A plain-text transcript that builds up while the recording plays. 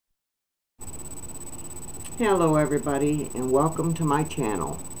Hello everybody, and welcome to my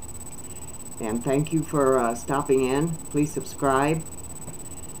channel, and thank you for stopping in. Please subscribe,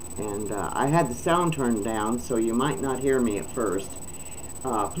 and I had the sound turned down so you might not hear me at first.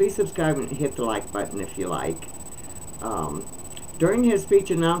 Please subscribe and hit the like button if you like. During his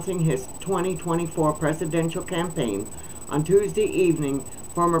speech announcing his 2024 presidential campaign on Tuesday evening,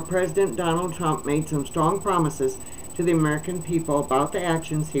 former President Donald Trump made some strong promises to the American people about the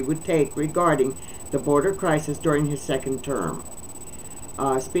actions he would take regarding the border crisis during his second term.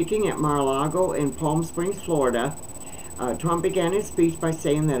 Speaking at Mar-a-Lago in Palm Springs, Florida, Trump began his speech by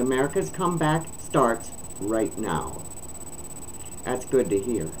saying that America's comeback starts right now. That's good to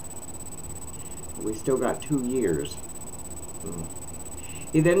hear. We still got 2 years.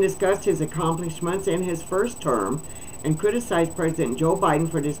 He then discussed his accomplishments in his first term and criticized President Joe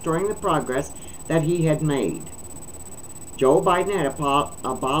Biden for destroying the progress that he had made. Joe Biden had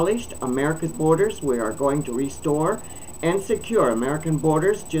abolished America's borders. We are going to restore and secure American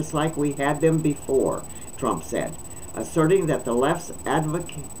borders just like we had them before, Trump said, asserting that the left's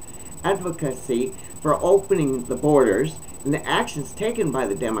advocacy for opening the borders and the actions taken by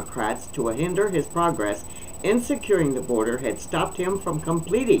the Democrats to hinder his progress in securing the border had stopped him from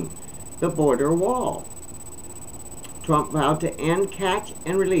completing the border wall. Trump vowed to end catch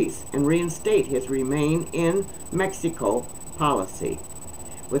and release and reinstate his Remain in Mexico policy.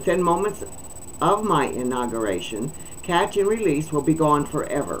 Within moments of my inauguration, catch and release will be gone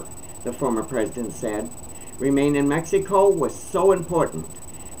forever, the former president said. Remain in Mexico was so important.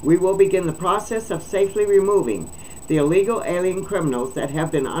 We will begin the process of safely removing the illegal alien criminals that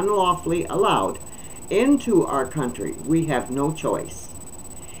have been unlawfully allowed into our country. We have no choice.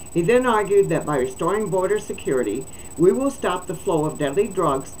 He then argued that by restoring border security, we will stop the flow of deadly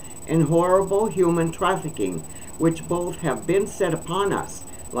drugs and horrible human trafficking, which both have been set upon us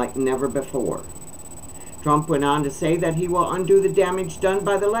like never before. Trump went on to say that he will undo the damage done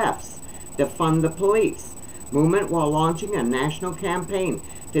by the left's defund the police movement while launching a national campaign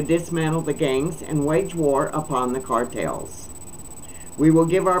to dismantle the gangs and wage war upon the cartels. We will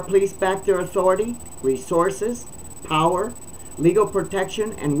give our police back their authority, resources, power, legal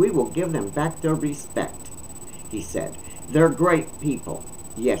protection, and we will give them back their respect, he said. They're great people.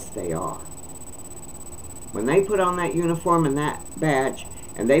 Yes, they are. When they put on that uniform and that badge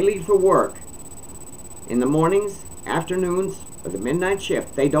and they leave for work in the mornings, afternoons, or the midnight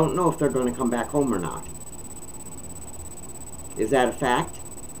shift, they don't know if they're going to come back home or not. Is that a fact?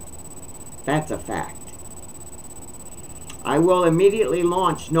 That's a fact. I will immediately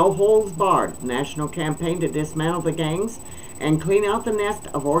launch No Holds Barred national campaign to dismantle the gangs and clean out the nest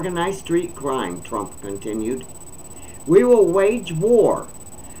of organized street crime, Trump continued. We will wage war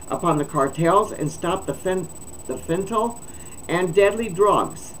upon the cartels and stop the fentanyl and deadly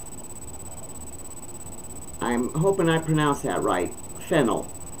drugs. I'm hoping I pronounced that right. Fentanyl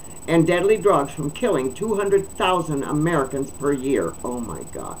and deadly drugs from killing 200,000 Americans per year. Oh my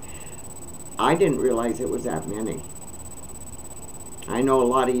God. I didn't realize it was that many. I know a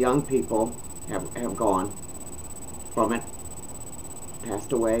lot of young people have gone from it,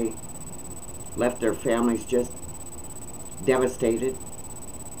 passed away, left their families just devastated.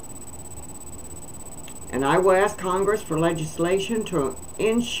 And I will ask Congress for legislation to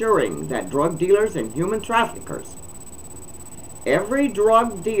ensuring that drug dealers and human traffickers, every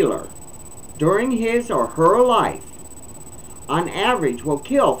drug dealer during his or her life, on average will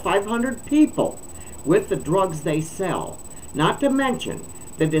kill 500 people with the drugs they sell, not to mention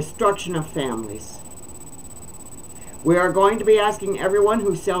the destruction of families. We are going to be asking everyone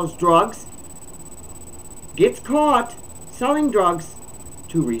who sells drugs, gets caught selling drugs,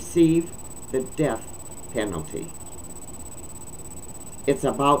 to receive the death penalty. It's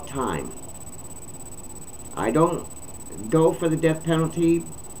about time. I don't go for the death penalty,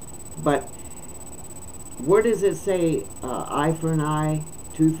 but where does it say eye for an eye,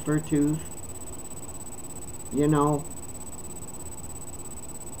 tooth for a tooth? You know,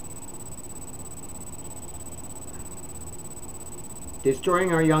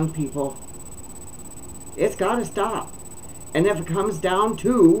 destroying our young people, it's got to stop. And if it comes down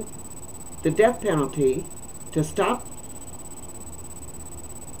to the death penalty to stop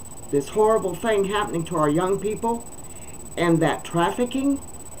this horrible thing happening to our young people, and that trafficking,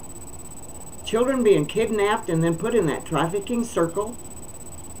 children being kidnapped and then put in that trafficking circle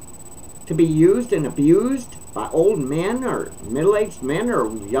to be used and abused by old men or middle-aged men or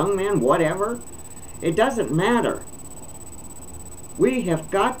young men, whatever, it doesn't matter. We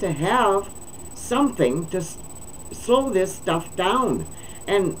have got to have something to slow this stuff down.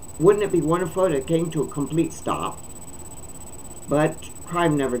 And wouldn't it be wonderful if it came to a complete stop? But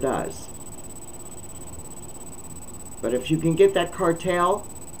crime never does. But if you can get that cartel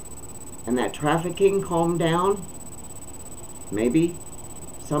and that trafficking calmed down, maybe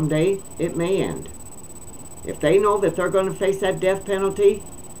someday it may end. If they know that they're going to face that death penalty,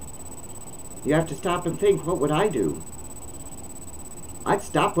 you have to stop and think, what would I do? I'd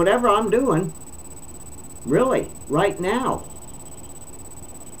stop whatever I'm doing. Really, right now.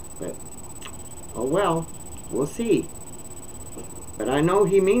 But, oh well, we'll see. But I know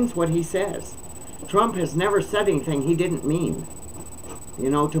he means what he says. Trump has never said anything he didn't mean. You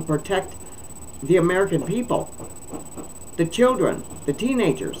know, to protect the American people, the children, the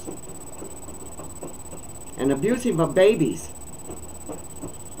teenagers, and abusive of babies.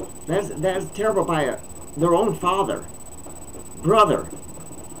 That's terrible by their own father, brother,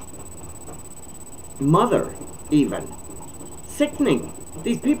 mother, even. Sickening.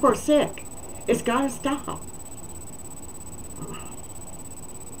 These people are sick. It's got to stop.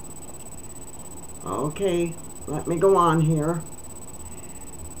 Okay, let me go on here.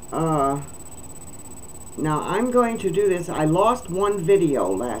 Now I'm going to do this. I lost one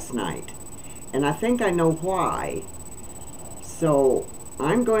video last night, and I think I know why. So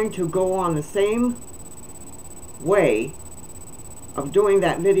I'm going to go on the same way of doing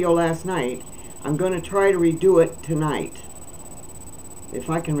that video last night. I'm going to try to redo it tonight, if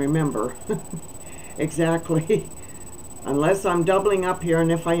I can remember exactly. Unless I'm doubling up here,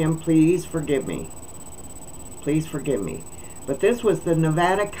 and if I am, please forgive me. Please forgive me. But this was the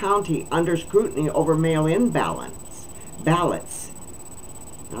Nevada County under scrutiny over mail-in ballots.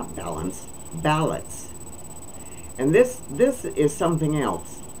 Not balance, ballots. And this is something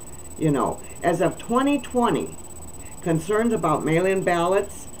else. You know, as of 2020, concerns about mail-in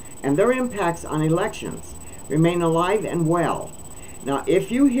ballots and their impacts on elections remain alive and well. Now,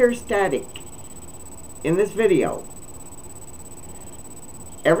 if you hear static in this video,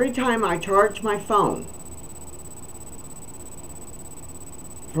 every time I charge my phone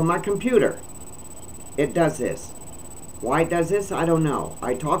from my computer, it does this. Why it does this, I don't know.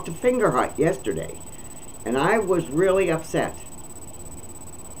 I talked to Fingerhut yesterday, and I was really upset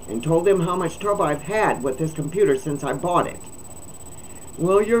and told them how much trouble I've had with this computer since I bought it.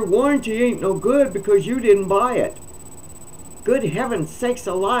 Well, your warranty ain't no good because you didn't buy it. Good heavens sakes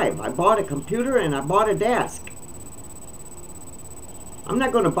alive, I bought a computer and I bought a desk. I'm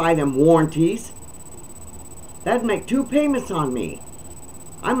not going to buy them warranties. That'd make 2 payments on me.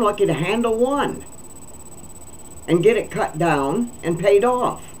 I'm lucky to handle one and get it cut down and paid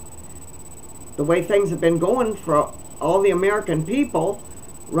off. The way things have been going for all the American people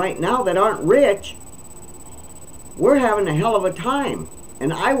right now that aren't rich, we're having a hell of a time,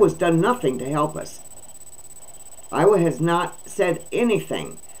 and Iowa's done nothing to help us. Iowa has not said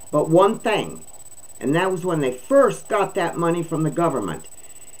anything but one thing, and that was when they first got that money from the government.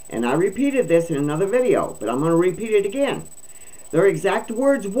 And I repeated this in another video, but I'm going to repeat it again. Their exact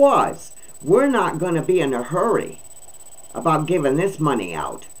words was, we're not going to be in a hurry about giving this money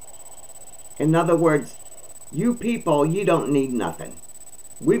out. In other words, you people, you don't need nothing.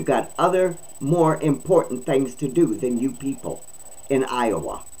 We've got other, more important things to do than you people in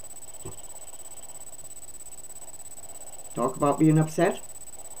Iowa. Talk about being upset?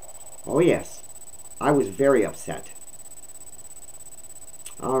 Oh yes, I was very upset.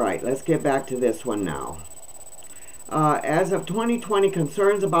 All right, let's get back to this one now. As of 2020,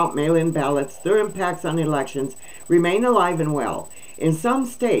 concerns about mail-in ballots, their impacts on elections, remain alive and well. In some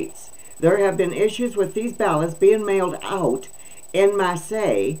states, there have been issues with these ballots being mailed out en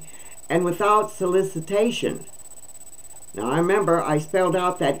masse and without solicitation. Now, I remember I spelled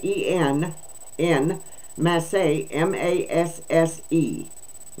out that E-N, masse, M-A-S-S-E.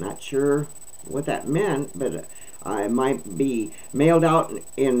 Not sure what that meant, but it might be mailed out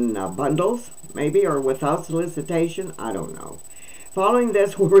in bundles, maybe, or without solicitation. I don't know. Following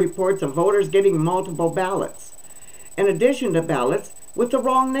this were reports of voters getting multiple ballots, in addition to ballots with the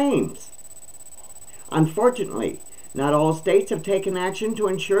wrong names. Unfortunately, not all states have taken action to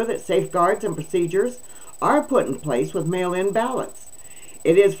ensure that safeguards and procedures are put in place with mail-in ballots.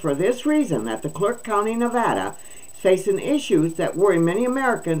 It is for this reason that the Clark County, Nevada, is facing issues that worry many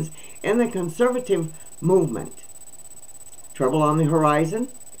Americans in the conservative movement. Trouble on the horizon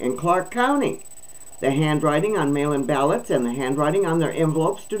in Clark County. The handwriting on mail-in ballots and the handwriting on their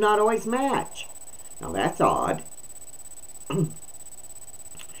envelopes do not always match. Now that's odd.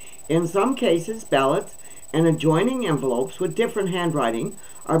 In some cases, ballots and adjoining envelopes with different handwriting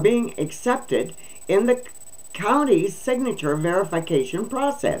are being accepted in the county's signature verification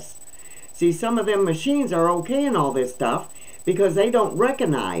process. See, some of them machines are okay in all this stuff because they don't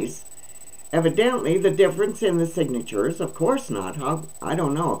recognize, evidently, the difference in the signatures. Of course not. I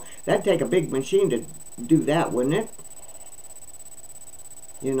don't know. That'd take a big machine to do that, wouldn't it?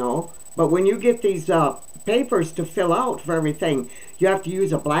 you know. But when you get these papers to fill out for everything, you have to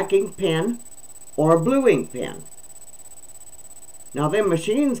use a black ink pen or a blue ink pen. Now, them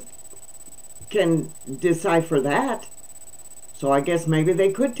machines can decipher that, so I guess maybe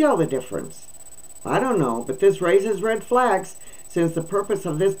they could tell the difference. I don't know, but this raises red flags, since the purpose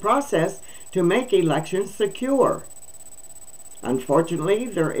of this process to make elections secure. Unfortunately,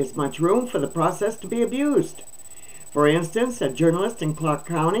 there is much room for the process to be abused. For instance, a journalist in Clark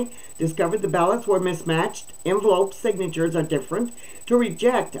County discovered the ballots were mismatched, envelope signatures are different to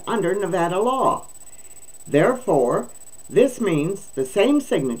reject under Nevada law. Therefore, this means the same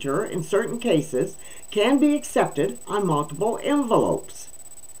signature in certain cases can be accepted on multiple envelopes.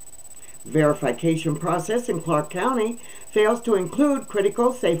 The verification process in Clark County fails to include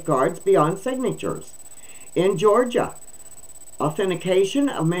critical safeguards beyond signatures. In Georgia, authentication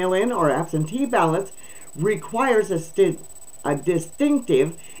of mail-in or absentee ballots requires a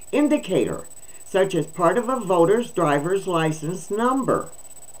distinctive indicator, such as part of a voter's driver's license number.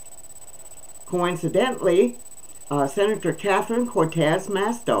 Coincidentally, Senator Catherine Cortez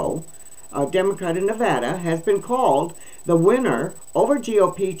Masto, a Democrat in Nevada, has been called the winner over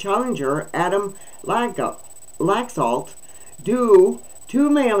GOP challenger Adam Laxalt due to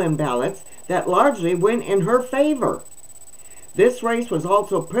mail-in ballots that largely went in her favor. This race was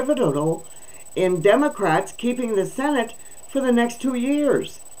also pivotal in Democrats keeping the Senate for the next 2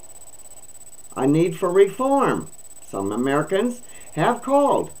 years. A need for reform. Some Americans have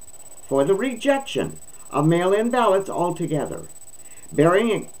called for the rejection of mail-in ballots altogether,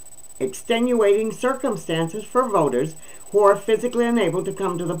 bearing extenuating circumstances for voters who are physically unable to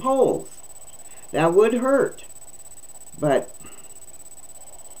come to the polls. That would hurt, but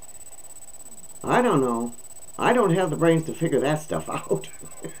I don't know. I don't have the brains to figure that stuff out.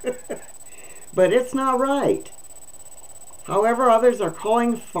 But it's not right. However, others are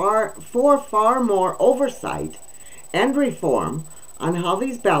calling for far more oversight and reform on how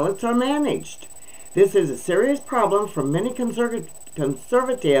these ballots are managed. This is a serious problem for many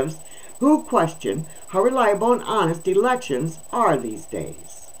conservatives who question how reliable and honest elections are these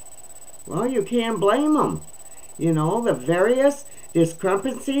days. Well, you can't blame them. You know, the various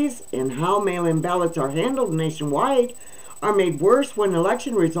discrepancies in how mail-in ballots are handled nationwide are made worse when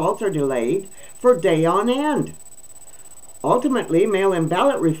election results are delayed for day on end. Ultimately, mail-in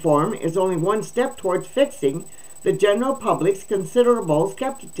ballot reform is only one step towards fixing the general public's considerable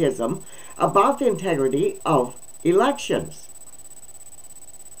skepticism about the integrity of elections.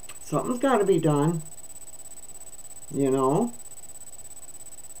 Something's got to be done, you know.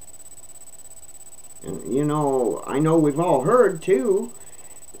 And, you know, I know we've all heard, too,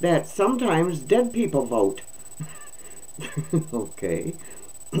 that sometimes dead people vote. Okay.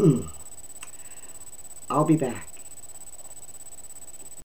 I'll be back.